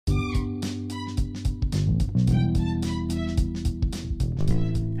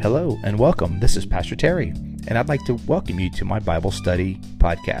Hello and welcome. This is Pastor Terry, and I'd like to welcome you to my Bible study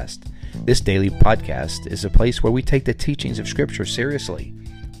podcast. This daily podcast is a place where we take the teachings of Scripture seriously,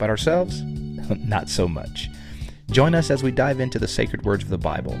 but ourselves, not so much. Join us as we dive into the sacred words of the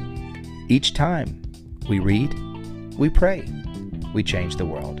Bible. Each time we read, we pray, we change the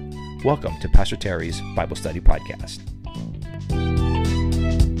world. Welcome to Pastor Terry's Bible Study Podcast.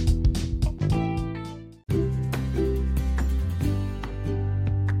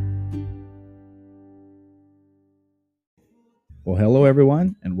 Well, hello,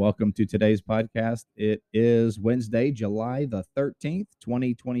 everyone, and welcome to today's podcast. It is Wednesday, July the 13th,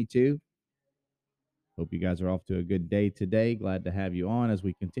 2022. Hope you guys are off to a good day today. Glad to have you on as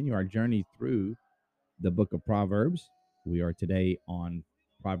we continue our journey through the book of Proverbs. We are today on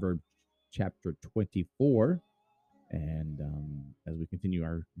Proverbs chapter 24, and as we continue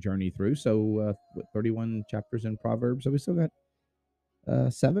our journey through, 31 chapters in Proverbs. So we still got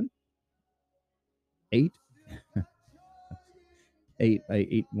 8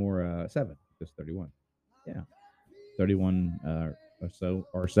 more, 7, just 31. Yeah, 31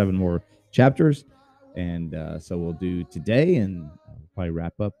 or 7 more chapters. And so we'll do today, and we'll probably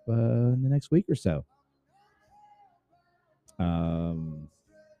wrap up in the next week or so.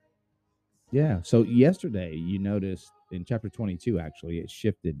 So yesterday you noticed in chapter 22, actually, it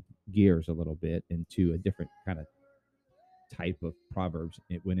shifted gears a little bit into a different kind of type of Proverbs.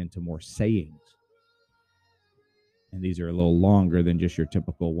 It went into more sayings. And these are a little longer than just your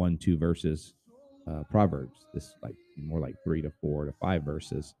typical 1-2 verses Proverbs. This like more like 3 to 4 to 5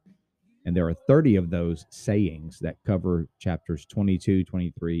 verses. And there are 30 of those sayings that cover chapters 22,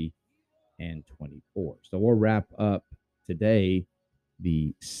 23, and 24. So we'll wrap up today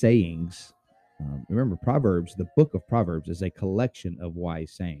the sayings. Remember, Proverbs, the book of Proverbs, is a collection of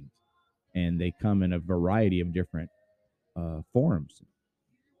wise sayings. And they come in a variety of different forms.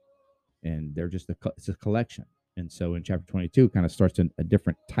 And they're just it's a collection. And so in chapter 22, kind of starts a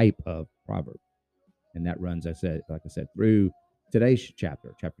different type of proverb. And that runs, like I said, through today's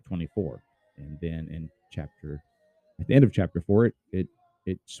chapter 24. And then at the end of chapter 4, it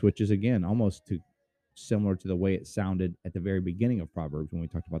switches again, almost to similar to the way it sounded at the very beginning of Proverbs when we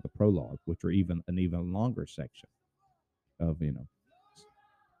talked about the prologue, which are an even longer section of,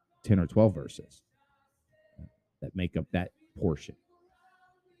 10 or 12 verses that make up that portion.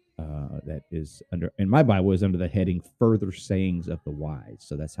 That is in my Bible is under the heading Further Sayings of the Wise.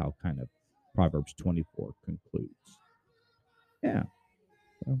 So that's how kind of Proverbs 24 concludes.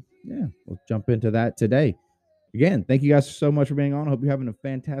 We'll jump into that today. Again, thank you guys so much for being on. I hope you're having a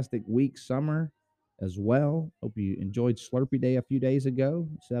fantastic week, summer as well. Hope you enjoyed Slurpee Day a few days ago,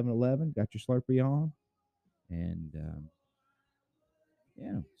 7-Eleven. Got your Slurpee on. And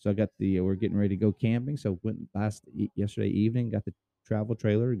so I got we're getting ready to go camping. So went yesterday evening, got the travel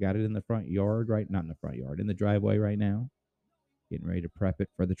trailer, got it in the front yard, not in the front yard, in the driveway right now. Getting ready to prep it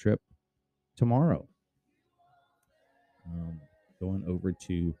for the trip tomorrow. Going over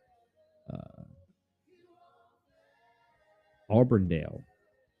to Auburndale,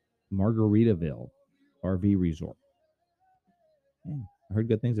 Margaritaville RV Resort. I heard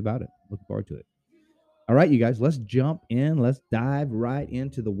good things about it. Looking forward to it. All right, you guys, let's jump in. Let's dive right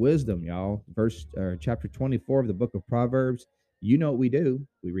into the wisdom, y'all. Chapter 24 of the book of Proverbs. You know what we do.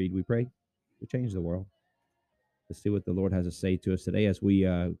 We read, we pray, we change the world. Let's see what the Lord has to say to us today as we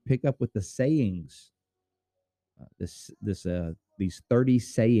pick up with the sayings. These 30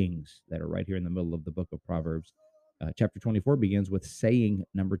 sayings that are right here in the middle of the book of Proverbs. Chapter 24 begins with saying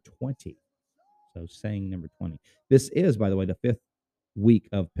number 20. So saying number 20. This is, by the way, the 5th week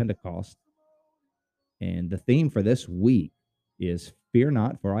of Pentecost. And the theme for this week is, "Fear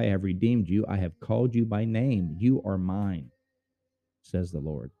not, for I have redeemed you. I have called you by name. You are mine, says the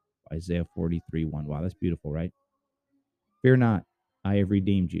Lord." Isaiah 43:1. Wow, that's beautiful, right? Fear not, I have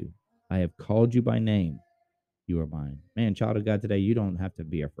redeemed you. I have called you by name. You are mine. Man, child of God, today, you don't have to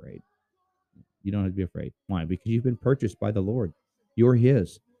be afraid. You don't have to be afraid. Why? Because you've been purchased by the Lord. You're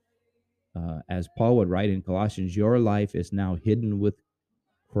his. As Paul would write in Colossians, your life is now hidden with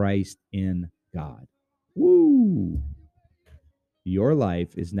Christ in God. Woo! Your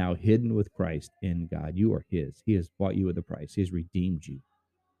life is now hidden with Christ in God. You are his. He has bought you with a price. He has redeemed you.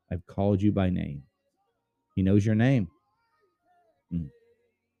 I've called you by name. He knows your name.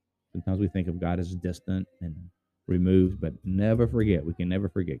 Sometimes we think of God as distant and removed, but never forget. We can never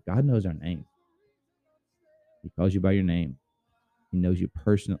forget. God knows our name. He calls you by your name. He knows you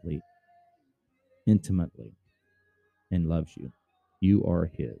personally, intimately, and loves you. You are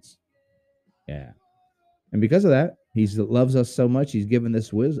his. Yeah. And because of that, he loves us so much, he's given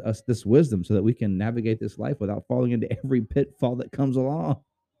us this wisdom so that we can navigate this life without falling into every pitfall that comes along.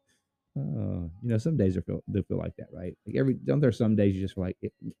 Some days they feel like that, right? Like don't there some days you just feel like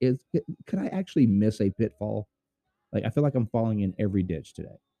could I actually miss a pitfall? Like I feel like I'm falling in every ditch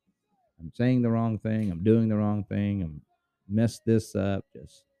today. I'm saying the wrong thing. I'm doing the wrong thing. I'm messed this up.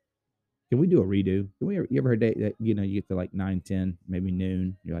 Just can we do a redo? Can we? You ever heard that? You get to like 9, 10, maybe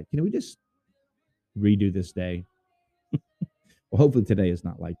noon. You're like, can we just redo this day? Well, hopefully today is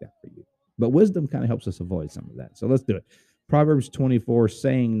not like that for you. But wisdom kind of helps us avoid some of that. So let's do it. Proverbs 24,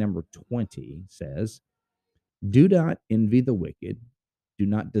 saying number 20 says, do not envy the wicked, do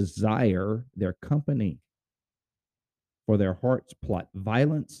not desire their company, for their hearts plot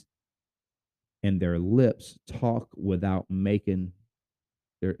violence and their lips talk without making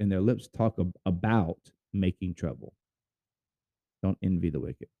their lips talk about making trouble. Don't envy the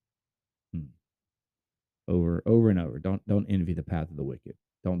wicked. Hmm. Over and over. Don't envy the path of the wicked.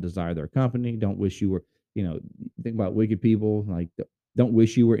 Don't desire their company. Don't wish you were, think about wicked people. Like don't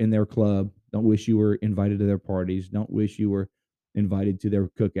wish you were in their club. Don't wish you were invited to their parties. Don't wish you were invited to their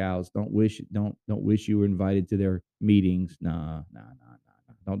cookouts. Don't wish you were invited to their meetings. Nah.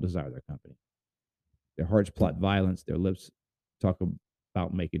 Don't desire their company. Their hearts plot violence. Their lips talk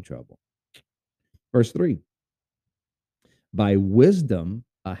about making trouble. Verse 3. By wisdom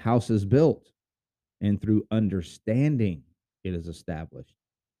a house is built, and through understanding it is established.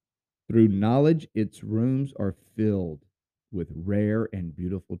 Through knowledge, its rooms are filled with rare and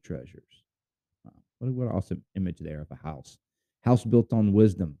beautiful treasures. Wow. What an awesome image there of a house. House built on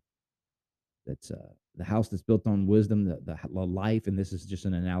wisdom. That's the house that's built on wisdom, the life, and this is just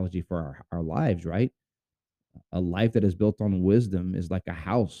an analogy for our lives, right? A life that is built on wisdom is like a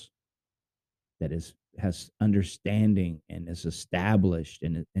house that has understanding and is established,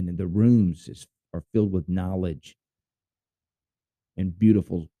 and the rooms are filled with knowledge and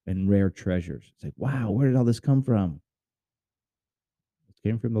beautiful and rare treasures. It's like, wow, where did all this come from? It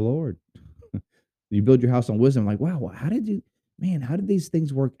came from the Lord. You build your house on wisdom, like, wow, how did these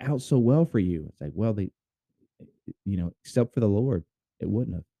things work out so well for you? It's like, well, except for the Lord, it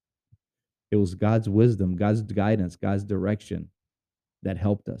wouldn't have. It was God's wisdom, God's guidance, God's direction that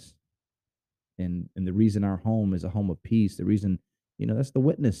helped us. And the reason our home is a home of peace, the reason, that's the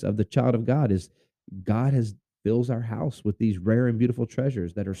witness of the child of God is God has fills our house with these rare and beautiful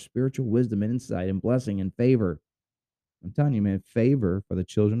treasures that are spiritual wisdom and insight and blessing and favor. I'm telling you, man, favor for the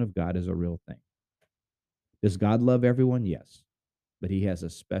children of God is a real thing. Does God love everyone? Yes. But he has a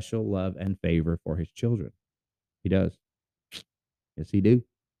special love and favor for his children. He does. Yes, he do.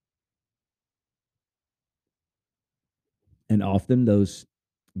 And often those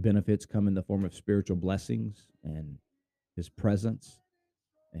benefits come in the form of spiritual blessings and his presence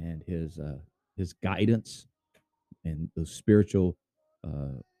and his guidance and those spiritual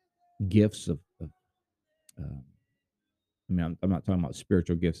uh, gifts of um, I'm not talking about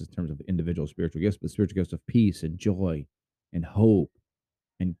spiritual gifts in terms of individual spiritual gifts, but spiritual gifts of peace and joy and hope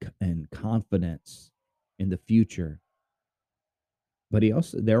and confidence in the future. But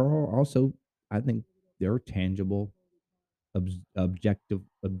there are also, I think, there are tangible,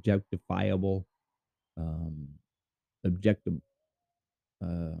 objectifiable, um, objective,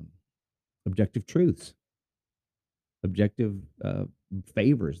 um objective truths, objective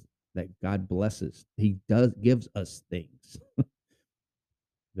favors that God blesses. He does gives us things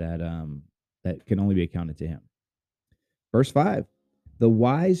that that can only be accounted to Him. Verse 5. The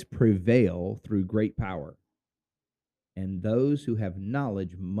wise prevail through great power, and those who have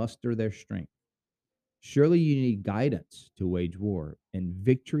knowledge muster their strength. Surely you need guidance to wage war, and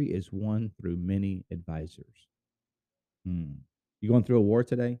victory is won through many advisors. Hmm. You going through a war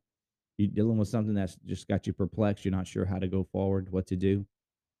today? You dealing with something that's just got you perplexed? You're not sure how to go forward, what to do?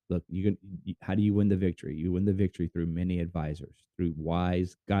 Look, how do you win the victory? You win the victory through many advisors, through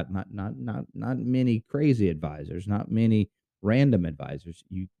wise, God, not many crazy advisors, not many random advisors.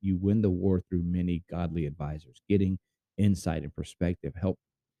 You win the war through many godly advisors, getting insight and perspective, help,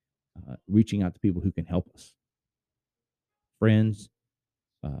 reaching out to people who can help us, friends,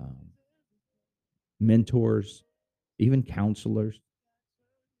 um, mentors, even counselors,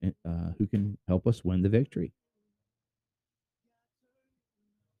 who can help us win the victory.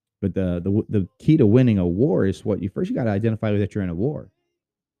 But the key to winning a war is what you got to identify that you're in a war.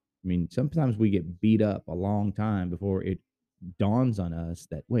 I mean, sometimes we get beat up a long time before it dawns on us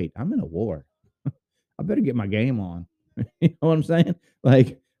that wait, I'm in a war. I better get my game on. You know what I'm saying?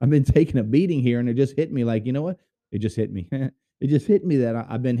 Like I've been taking a beating here, and it just hit me. Like you know what? It just hit me. It just hit me that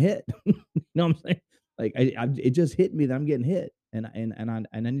I've been hit. You know what I'm saying? Like it just hit me that I'm getting hit, and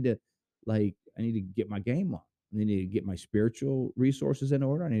I need to I need to get my game on. I need to get my spiritual resources in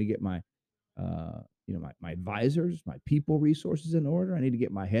order. I need to get my My advisors, my people resources in order. I need to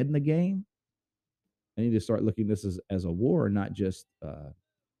get my head in the game. I need to start looking this as a war, not just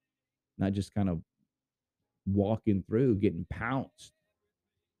kind of walking through getting pounced.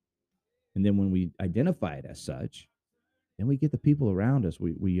 And then when we identify it as such, then we get the people around us.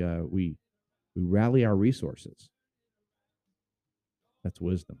 We rally our resources. That's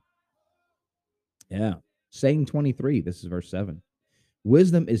wisdom. Yeah. Saying 23, this is verse 7.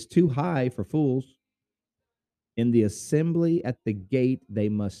 Wisdom is too high for fools. In the assembly at the gate, they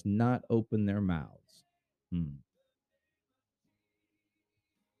must not open their mouths. Hmm.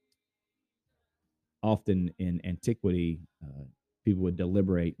 Often in antiquity, people would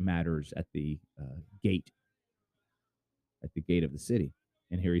deliberate matters gate, at the gate of the city.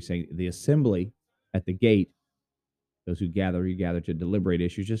 And here he's saying the assembly at the gate, those who gather, you gather to deliberate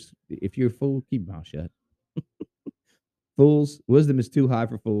issues. Just if you're a fool, keep your mouth shut. Fools, wisdom is too high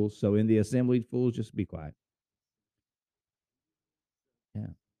for fools. So in the assembly, fools, just be quiet. Yeah.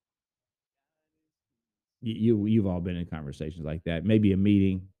 You've all been in conversations like that. Maybe a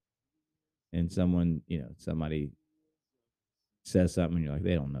meeting and somebody says something and you're like,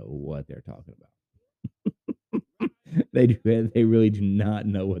 they don't know what they're talking about. They really do not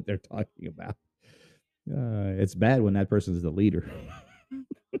know what they're talking about. It's bad when that person is the leader.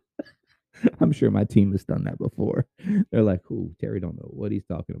 I'm sure my team has done that before. They're like, "Ooh, Terry don't know what he's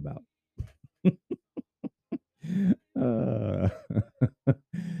talking about." uh,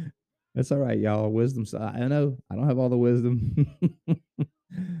 that's all right, y'all. Wisdom. I know I don't have all the wisdom.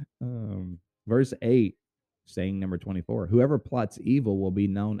 Verse 8, saying number 24: Whoever plots evil will be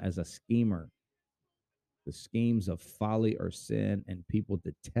known as a schemer. The schemes of folly or sin, and people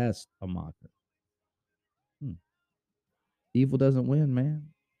detest a mocker. Hmm. Evil doesn't win, man.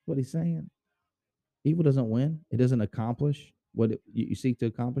 That's what he's saying. Evil doesn't win. It doesn't accomplish what you seek to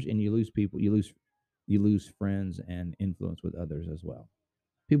accomplish, and you lose people. You lose friends and influence with others as well.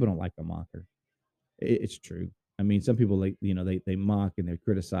 People don't like a mocker. It's true. I mean, some people they mock and they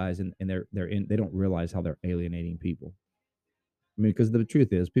criticize and they don't realize how they're alienating people. I mean, because the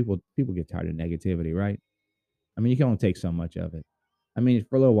truth is, people get tired of negativity, right? I mean, you can only take so much of it. I mean,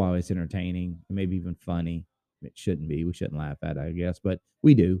 for a little while, it's entertaining, maybe even funny. It shouldn't be. We shouldn't laugh at it, I guess, but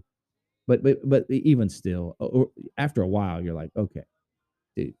we do. But even still, after a while, you're like, okay,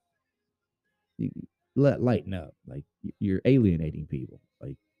 dude, you lighten up. Like you're alienating people.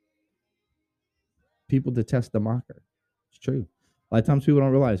 Like people detest the mocker. It's true. A lot of times people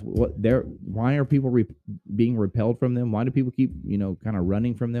don't realize why are people being repelled from them? Why do people keep kind of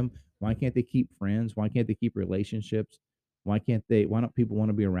running from them? Why can't they keep friends? Why can't they keep relationships? Why don't people want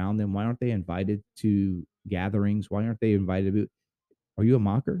to be around them? Why aren't they invited to gatherings? Why aren't they invited to? Are you a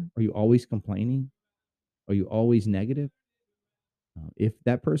mocker? Are you always complaining? Are you always negative? If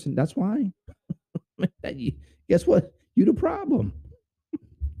that person, that's why. Guess what? You the problem.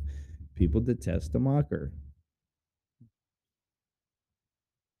 People detest a mocker.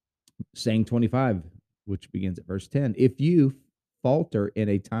 Saying 25, which begins at verse 10. If you falter in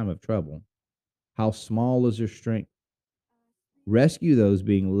a time of trouble, how small is your strength? Rescue those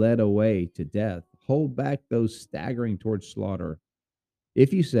being led away to death. Hold back those staggering towards slaughter.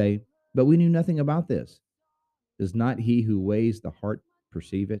 If you say, but we knew nothing about this, does not he who weighs the heart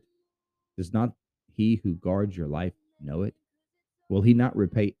perceive it? Does not he who guards your life know it? Will he not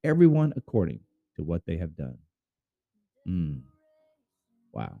repay everyone according to what they have done? Mm,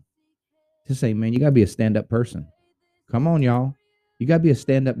 wow. To say, man, you got to be a stand up person. Come on, y'all. You got to be a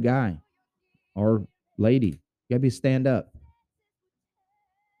stand up guy or lady. You got to be stand up.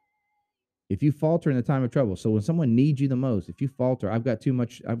 If you falter in the time of trouble, so when someone needs you the most, if you falter, I've got too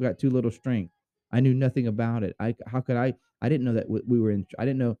little strength. I knew nothing about it. How could I didn't know that we were in, I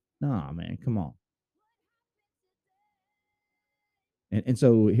didn't know. Nah, man, come on. And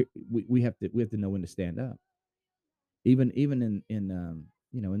so we have to know when to stand up. Even in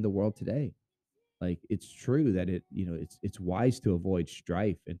the world today, like it's true that it's wise to avoid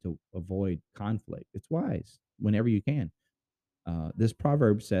strife and to avoid conflict. It's wise whenever you can. This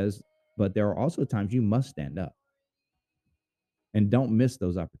proverb says, but there are also times you must stand up and don't miss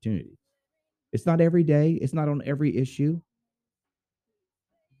those opportunities. It's not every day, it's not on every issue,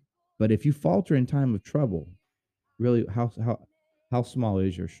 but if you falter in time of trouble, really, how small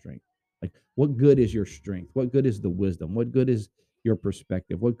is your strength? Like, what good is your strength? What good is the wisdom? What good is your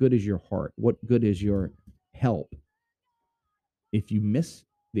perspective? What good is your heart? What good is your help if you miss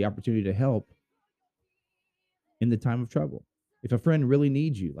the opportunity to help in the time of trouble? If a friend really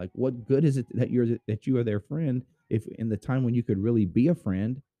needs you, like what good is it that you are their friend if in the time when you could really be a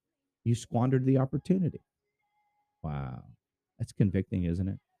friend, you squandered the opportunity? Wow. That's convicting, isn't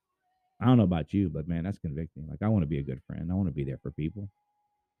it? I don't know about you, but man, that's convicting. Like, I want to be a good friend. I want to be there for people.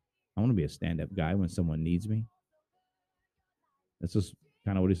 I want to be a stand up guy when someone needs me. That's just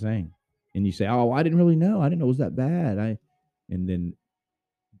kind of what he's saying. And you say, "Oh, I didn't really know. I didn't know it was that bad." And then,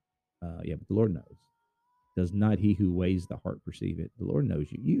 yeah, but the Lord knows. Does not he who weighs the heart perceive it? The Lord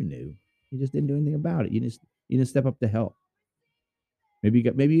knows you. You knew. You just didn't do anything about it. You didn't step up to help. Maybe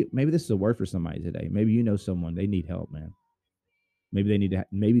this is a word for somebody today. Maybe you know someone they need help, man. Maybe they need to.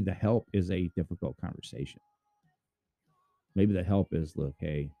 Maybe the help is a difficult conversation. Maybe the help is, look,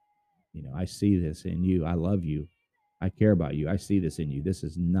 hey, I see this in you. I love you. I care about you. I see this in you. This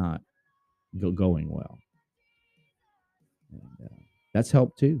is not going well. And that's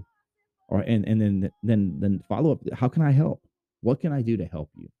help too. Or and then follow up. How can I help? What can I do to help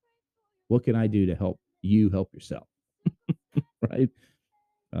you? What can I do to help you help yourself? Right?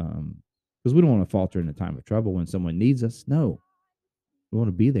 Because we don't want to falter in a time of trouble when someone needs us. No, we want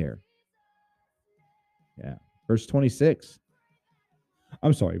to be there. Yeah. Verse 26.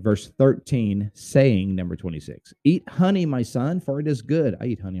 I'm sorry, verse 13, saying number 26. Eat honey, my son, for it is good. I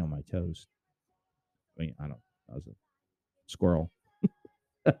eat honey on my toast. I mean, I was a squirrel.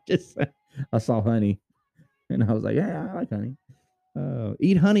 Just I saw honey and I was like, yeah, I like honey.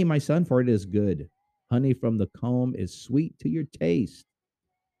 Eat honey, my son, for it is good. Honey from the comb is sweet to your taste.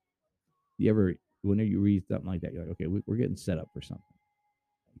 You ever, whenever you read something like that, you're like, okay, we're getting set up for something.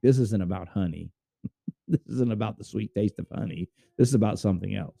 This isn't about honey. This isn't about the sweet taste of honey. This is about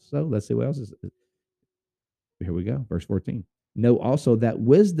something else. So let's see what else is. Here we go. Verse 14. Know also that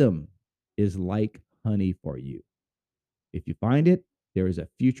wisdom is like honey for you. If you find it, there is a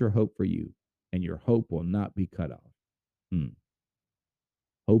future hope for you, and your hope will not be cut off. Hmm.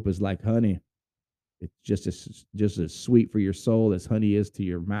 Hope is like honey. It's just as sweet for your soul as honey is to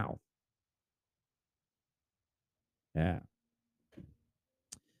your mouth. Yeah.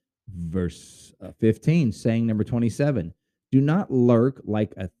 Verse 15, saying number 27, do not lurk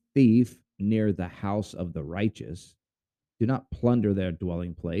like a thief near the house of the righteous. Do not plunder their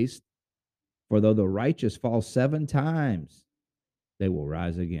dwelling place. For though the righteous fall 7 times, they will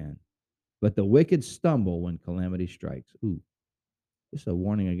rise again. But the wicked stumble when calamity strikes. Ooh, this is a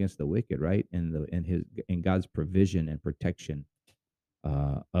warning against the wicked, right? In God's provision and protection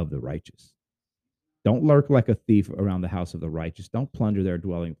of the righteous. Don't lurk like a thief around the house of the righteous. Don't plunder their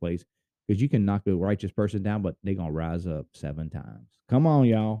dwelling place, because you can knock a righteous person down, but they're gonna rise up 7 times. Come on,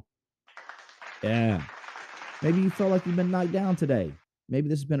 y'all. Yeah. Maybe you feel like you've been knocked down today. Maybe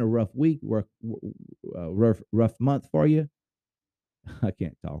this has been a rough week, rough month for you. I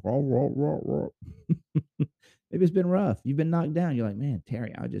can't talk. Maybe it's been rough. You've been knocked down. You're like, man,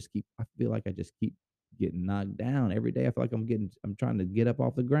 Terry, I feel like I just keep getting knocked down every day. I feel like I'm trying to get up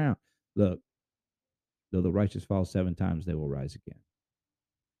off the ground. Look, though the righteous fall 7 times, they will rise again.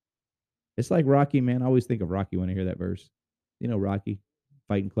 It's like Rocky, man. I always think of Rocky when I hear that verse. You know, Rocky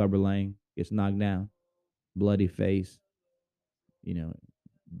fighting Clubber Lang, gets knocked down, bloody face, you know,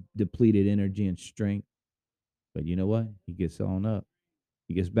 depleted energy and strength. But you know what? He gets on up.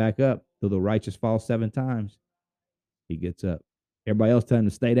 He gets back up. Though the righteous fall 7 times, he gets up. Everybody else telling him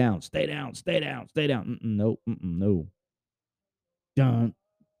to stay down, stay down, stay down, stay down. No, no. Dun,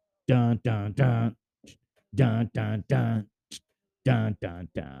 dun, dun, dun, dun, dun, dun, dun, dun,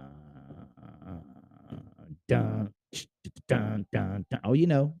 dun, dun, dun, dun, dun. Oh, you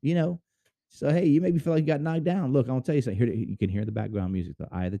know. So hey, you maybe feel like you got knocked down. Look, I'll tell you something. Here, you can hear the background music. The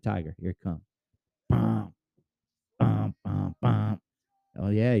Eye of the Tiger. Here it comes. Bum, bum, bum, bum. Oh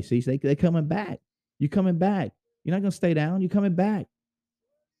yeah, you see, they coming back. You coming back. You're not gonna stay down. You're coming back.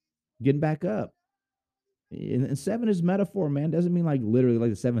 Getting back up. And 7 is metaphor, man. Doesn't mean like literally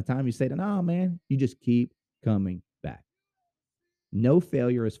like the 7th time you say that. No, man. You just keep coming back. No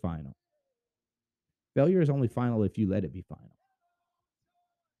failure is final. Failure is only final if you let it be final.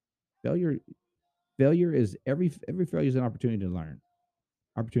 Failure, failure is every failure is an opportunity to learn,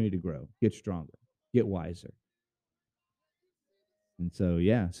 opportunity to grow, get stronger, get wiser. And so,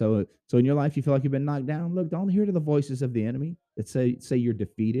 yeah. So in your life, you feel like you've been knocked down. Look, don't hear to the voices of the enemy that say you're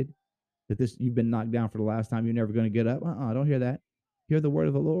defeated, that you've been knocked down for the last time, you're never going to get up. Don't hear that. Hear the word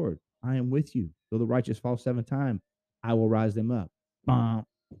of the Lord. I am with you. Though the righteous fall 7 times, I will rise them up. Bum,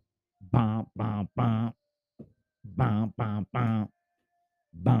 bum, bum, bum, bum, bum, bum,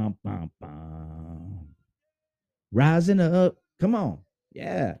 bum, bum, bum. Rising up. Come on.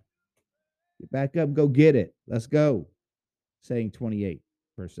 Yeah. Get back up. Go get it. Let's go. Saying 28,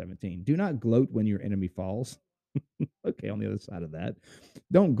 verse 17. Do not gloat when your enemy falls. Okay, on the other side of that.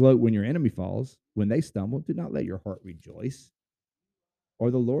 Don't gloat when your enemy falls. When they stumble, do not let your heart rejoice,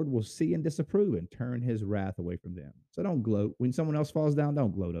 or the Lord will see and disapprove and turn his wrath away from them. So don't gloat. When someone else falls down,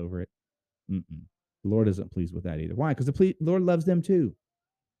 don't gloat over it. Mm-mm. The Lord isn't pleased with that either. Why? Because the Lord loves them too.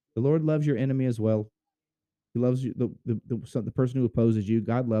 The Lord loves your enemy as well. He loves you, the person who opposes you.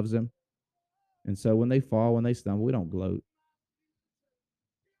 God loves them. And so when they fall, when they stumble, we don't gloat.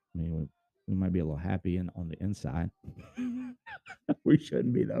 I mean, we might be a little happy on the inside. We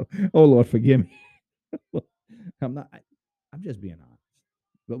shouldn't be though. Oh Lord, forgive me. I'm not. I'm just being honest.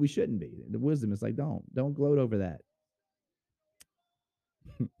 But we shouldn't be. The wisdom is like, don't gloat over that.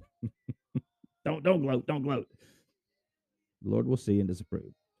 Don't gloat. Don't gloat. The Lord will see and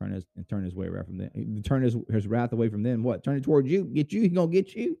disapprove. Turn his way away from them. Turn his wrath away from them. What? Turn it towards you. Get you. He's gonna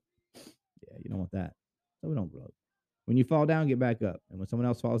get you. Yeah, you don't want that. So we don't gloat. When you fall down, get back up. And when someone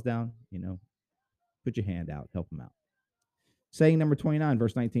else falls down, put your hand out, help them out. Saying number 29,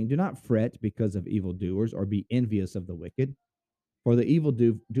 verse 19, do not fret because of evildoers or be envious of the wicked, for the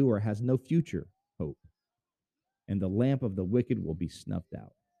evildoer has no future hope, and the lamp of the wicked will be snuffed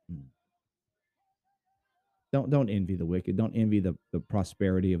out. Don't envy the wicked. Don't envy the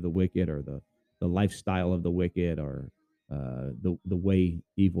prosperity of the wicked or the lifestyle of the wicked or the way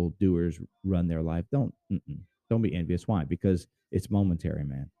evildoers run their life. Don't be envious. Why? Because it's momentary,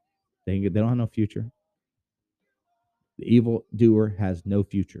 man. They don't have no future. The evil doer has no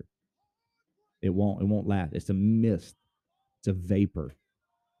future. It won't last. It's a mist. It's a vapor.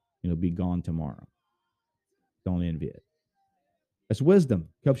 It'll be gone tomorrow. Don't envy it. That's wisdom.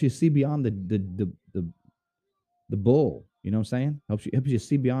 Helps you see beyond the bull. You know what I'm saying? Helps you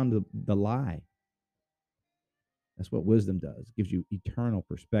see beyond the lie. That's what wisdom does. It gives you eternal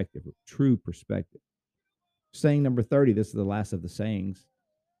perspective, true perspective. Saying number 30, this is the last of the sayings.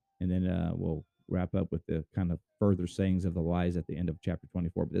 And then we'll wrap up with the kind of further sayings of the wise at the end of chapter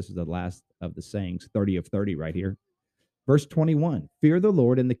 24. But this is the last of the sayings, 30 of 30 right here. Verse 21, fear the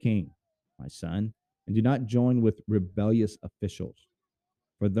Lord and the king, my son, and do not join with rebellious officials,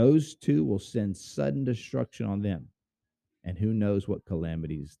 for those two will send sudden destruction on them, and who knows what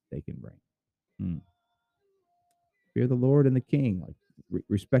calamities they can bring. Fear the Lord and the king, like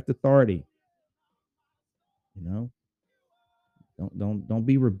respect authority. Don't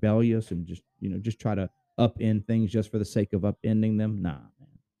be rebellious and just try to upend things just for the sake of upending them. Nah, man.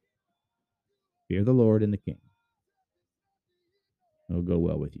 Fear the Lord and the king. It'll go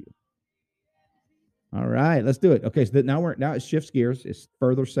well with you. All right, let's do it. Okay, so now it shifts gears. It's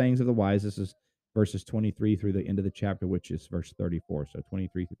further sayings of the wise. This is verses 23 through the end of the chapter, which is verse 34. So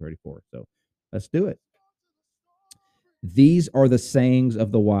 23 through 34. So let's do it. These are the sayings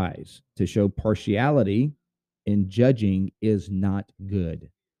of the wise. To show partiality in judging is not good.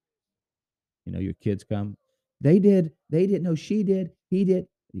 Your kids come. They did. No, she did. He did.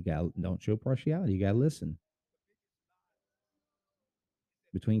 Don't show partiality. You gotta listen.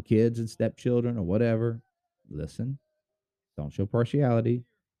 Between kids and stepchildren or whatever, listen. Don't show partiality,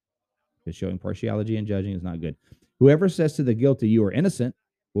 because showing partiality in judging is not good. Whoever says to the guilty, you are innocent,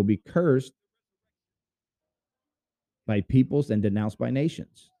 will be cursed by peoples and denounced by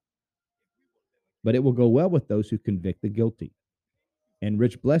nations. But it will go well with those who convict the guilty, and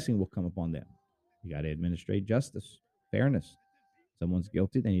rich blessing will come upon them. You got to administrate justice, fairness. Someone's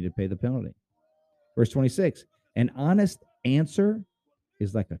guilty, they need to pay the penalty. Verse 26, an honest answer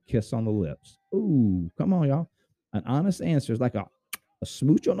is like a kiss on the lips. Ooh, come on, y'all. An honest answer is like a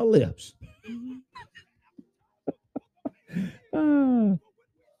smooch on the lips.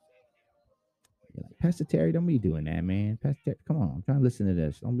 Pastor Terry, don't be doing that, man. Pastor Terry, come on, I'm trying to listen to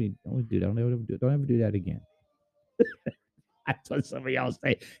this. Don't do that. Don't ever do that again. That's what some of y'all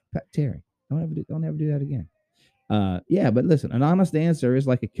say. Terry, don't ever do that again. Yeah, but listen, an honest answer is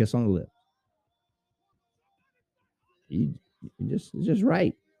like a kiss on the lips. It's just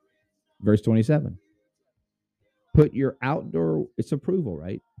right. Verse 27. Put your outdoor. It's approval,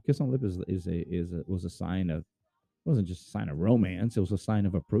 right? Kiss on the lip was a sign of. It wasn't just a sign of romance. It was a sign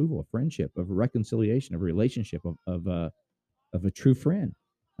of approval, of friendship, of reconciliation, of relationship, of a true friend.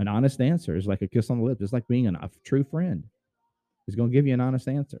 An honest answer is like a kiss on the lips. It's like being a true friend. He's going to give you an honest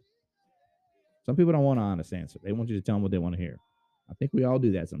answer. Some people don't want an honest answer. They want you to tell them what they want to hear. I think we all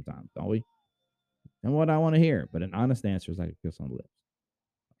do that sometimes, don't we? And what I want to hear, but an honest answer is like a kiss on the lips.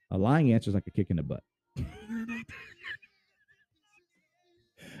 A lying answer is like a kick in the butt.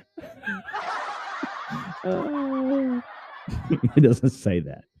 It doesn't say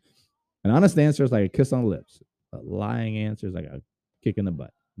that. An honest answer is like a kiss on the lips. A lying answer is like a kick in the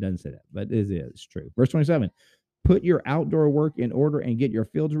butt. It doesn't say that, but it's true. Verse 27. Put your outdoor work in order and get your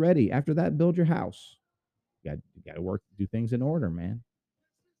fields ready. After that, build your house. You got to work, do things in order, man.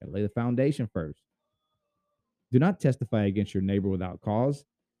 Got to lay the foundation first. Do not testify against your neighbor without cause.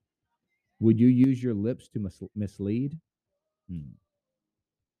 Would you use your lips to mislead?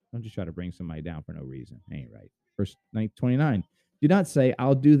 Don't just try to bring somebody down for no reason. Ain't right. Verse 29. Do not say,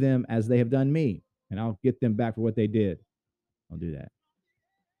 I'll do them as they have done me, and I'll get them back for what they did. Don't do that.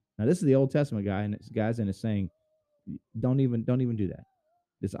 Now, this is the Old Testament and it's saying, don't even do that.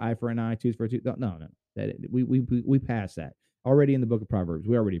 This eye for an eye, tooth for a tooth. No. We passed that already in the book of Proverbs.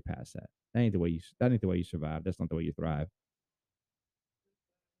 We already passed that. That ain't the way you survive. That's not the way you thrive.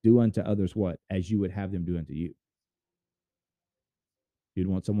 Do unto others what? As you would have them do unto you. You'd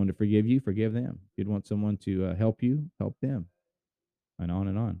want someone to forgive you, forgive them. You'd want someone to help you, help them. And on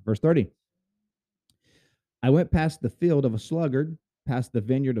and on. Verse 30. I went past the field of a sluggard, past the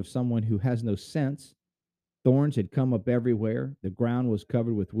vineyard of someone who has no sense. Thorns had come up everywhere. The ground was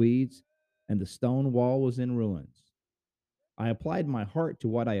covered with weeds, and the stone wall was in ruins. I applied my heart to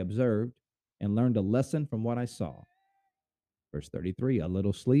what I observed and learned a lesson from what I saw. Verse 33, a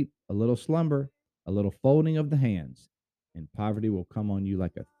little sleep, a little slumber, a little folding of the hands, and poverty will come on you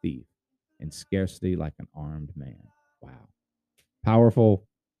like a thief, and scarcity like an armed man. Wow. Powerful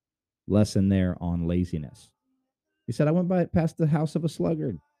lesson there on laziness. He said, I went past the house of a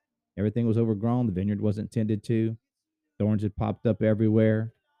sluggard. Everything was overgrown. The vineyard wasn't tended to. Thorns had popped up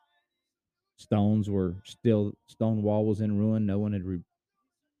everywhere. Stone wall was in ruin. No one had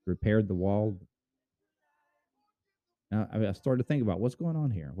repaired the wall. Now, I started to think about what's going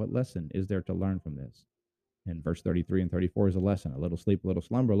on here. What lesson is there to learn from this? And verse 33 and 34 is a lesson. A little sleep, a little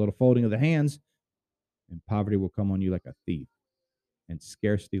slumber, a little folding of the hands, and poverty will come on you like a thief, and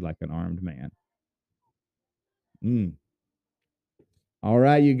scarcity like an armed man. All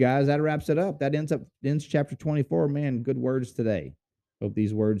right, you guys, that wraps it up. That ends chapter 24. Man, good words today. Hope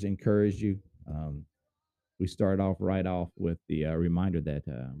these words encourage you. We start off with the reminder that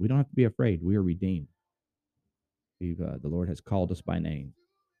we don't have to be afraid. We are redeemed. The Lord has called us by name.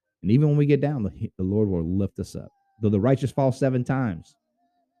 And even when we get down, the Lord will lift us up. Though the righteous fall 7 times,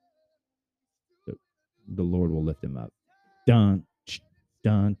 the Lord will lift him up. Dun,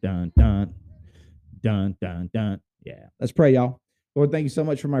 dun, dun, dun, dun, dun, dun. Yeah, let's pray, y'all. Lord, thank you so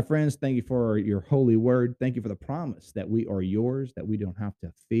much for my friends. Thank you for your holy word. Thank you for the promise that we are yours, that we don't have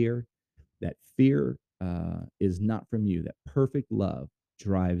to fear, that fear is not from you, that perfect love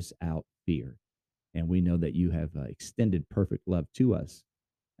drives out fear. And we know that you have extended perfect love to us.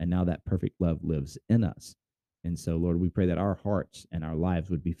 And now that perfect love lives in us. And so, Lord, we pray that our hearts and our lives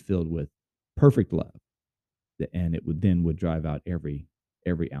would be filled with perfect love. And it would drive out every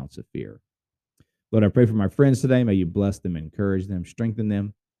ounce of fear. Lord, I pray for my friends today. May you bless them, encourage them, strengthen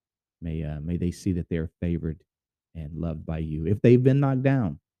them. May they see that they are favored and loved by you. If they've been knocked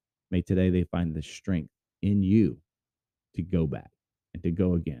down, may today they find the strength in you to go back and to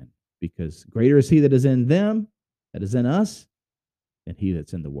go again. Because greater is he that is in them, that is in us, than he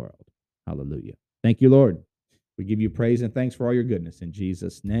that's in the world. Hallelujah. Thank you, Lord. We give you praise and thanks for all your goodness. In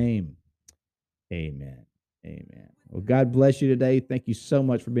Jesus' name, amen. Amen. Well, God bless you today. Thank you so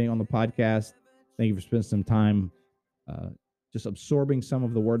much for being on the podcast. Thank you for spending some time just absorbing some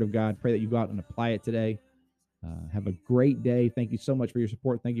of the word of God. Pray that you go out and apply it today. Have a great day. Thank you so much for your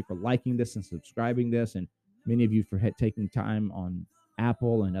support. Thank you for liking this and subscribing this. And many of you for taking time on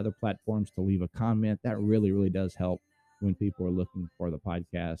Apple and other platforms to leave a comment. That really, really does help when people are looking for the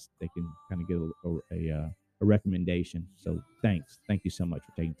podcast. They can kind of get a recommendation. So thanks. Thank you so much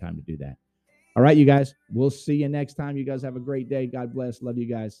for taking time to do that. All right, you guys. We'll see you next time. You guys have a great day. God bless. Love you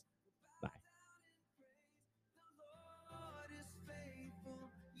guys. Bye.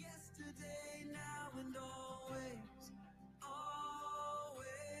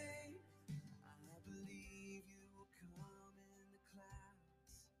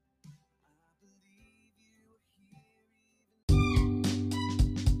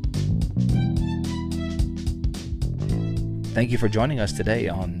 Thank you for joining us today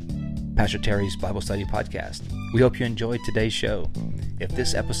on Pastor Terry's Bible Study Podcast. We hope you enjoyed today's show. If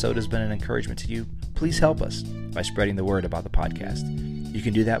this episode has been an encouragement to you, please help us by spreading the word about the podcast. You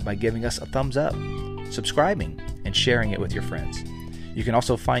can do that by giving us a thumbs up, subscribing, and sharing it with your friends. You can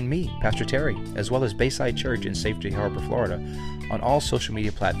also find me, Pastor Terry, as well as Bayside Church in Safety Harbor, Florida, on all social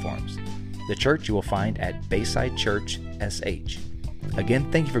media platforms. The church you will find at Bayside Church SH. Again,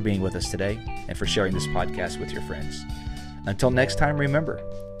 thank you for being with us today and for sharing this podcast with your friends. Until next time, remember,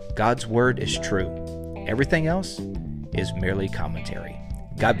 God's word is true. Everything else is merely commentary.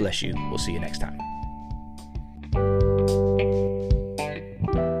 God bless you. We'll see you next time.